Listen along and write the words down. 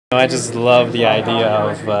I just love the idea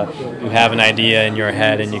of you have an idea in your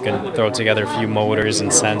head and you can throw together a few motors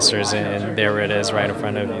and sensors and there it is right in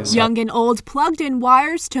front of you. So. Young and old plugged in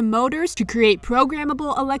wires to motors to create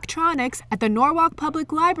programmable electronics at the Norwalk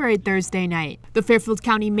Public Library Thursday night. The Fairfield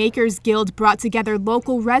County Makers Guild brought together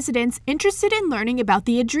local residents interested in learning about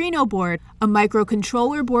the Arduino board, a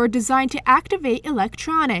microcontroller board designed to activate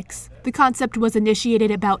electronics. The concept was initiated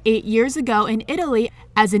about 8 years ago in Italy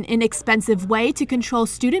as an inexpensive way to control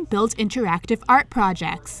student-built interactive art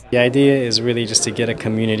projects. The idea is really just to get a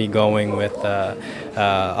community going with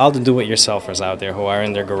all the do-it-yourselfers out there who are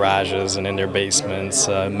in their garages and in their basements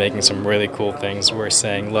making some really cool things. We're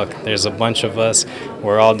saying, look, there's a bunch of us,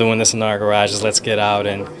 we're all doing this in our garages, let's get out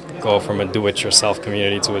and go from a do-it-yourself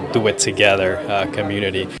community to a do-it-together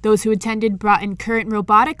community. Those who attended brought in current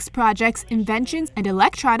robotics projects, inventions, and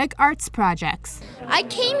electronic arts projects. I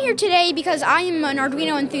came here today because I am an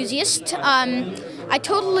Arduino enthusiast. I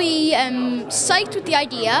totally am psyched with the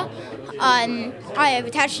idea. I have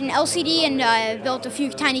attached an LCD and built a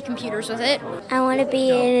few tiny computers with it. I want to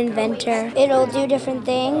be an inventor. It'll do different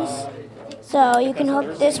things. So you can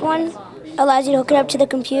hook this one, allows you to hook it up to the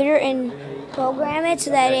computer and program it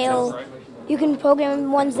so that you can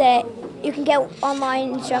program ones that you can get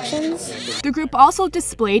online instructions. The group also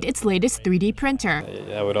displayed its latest 3D printer.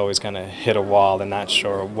 I would always kind of hit a wall and not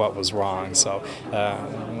sure what was wrong. So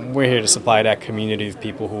we're here to supply that community of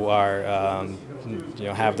people who are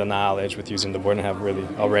have the knowledge with using the board and have really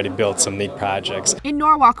already built some neat projects. In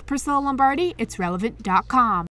Norwalk, Priscilla Lombardi, it's relevant.com.